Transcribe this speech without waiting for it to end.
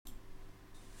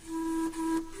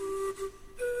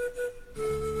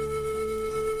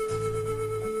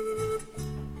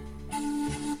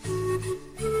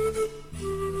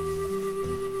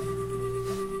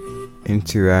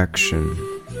into action.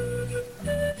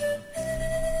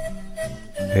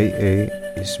 AA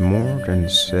is more than a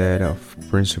set of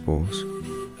principles.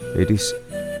 It is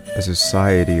a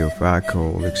society of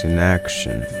alcoholics in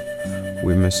action.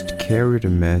 We must carry the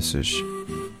message,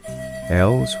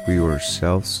 else we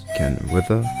ourselves can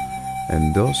wither,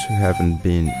 and those who haven't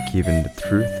been given the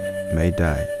truth may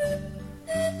die.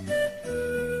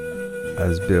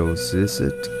 As Bill says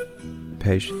it,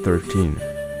 page 13.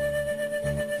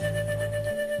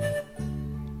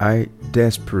 I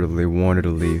desperately wanted to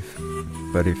leave,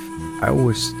 but if I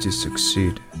was to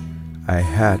succeed, I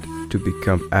had to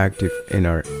become active in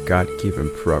our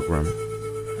God-given program.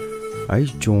 I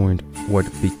joined what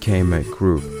became a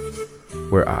group,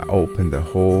 where I opened the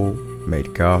hole,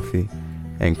 made coffee,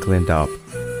 and cleaned up.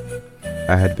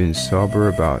 I had been sober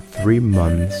about 3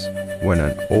 months when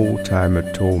an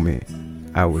old-timer told me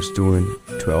I was doing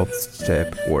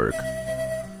 12th-step work.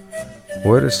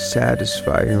 What a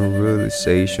satisfying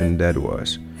realization that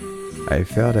was. I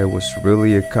felt I was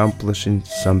really accomplishing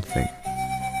something.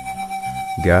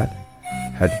 God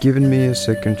had given me a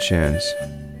second chance.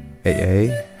 AA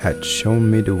had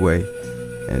shown me the way,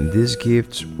 and these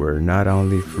gifts were not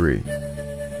only free,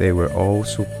 they were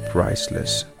also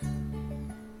priceless.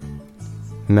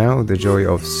 Now the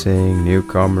joy of seeing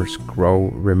newcomers grow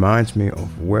reminds me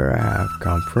of where I have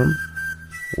come from,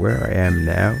 where I am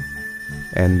now,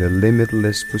 and the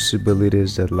limitless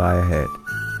possibilities that lie ahead.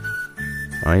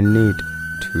 I need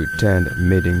to attend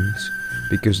meetings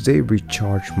because they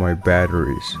recharge my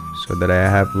batteries so that I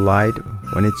have light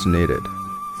when it's needed.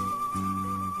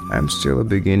 I'm still a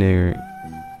beginner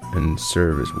in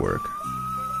service work,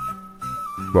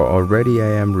 but already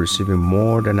I am receiving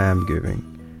more than I am giving.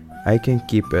 I can't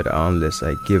keep it unless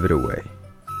I give it away.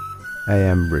 I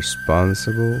am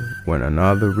responsible when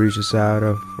another reaches out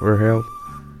for help.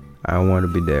 I want to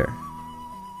be there,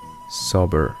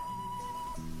 sober,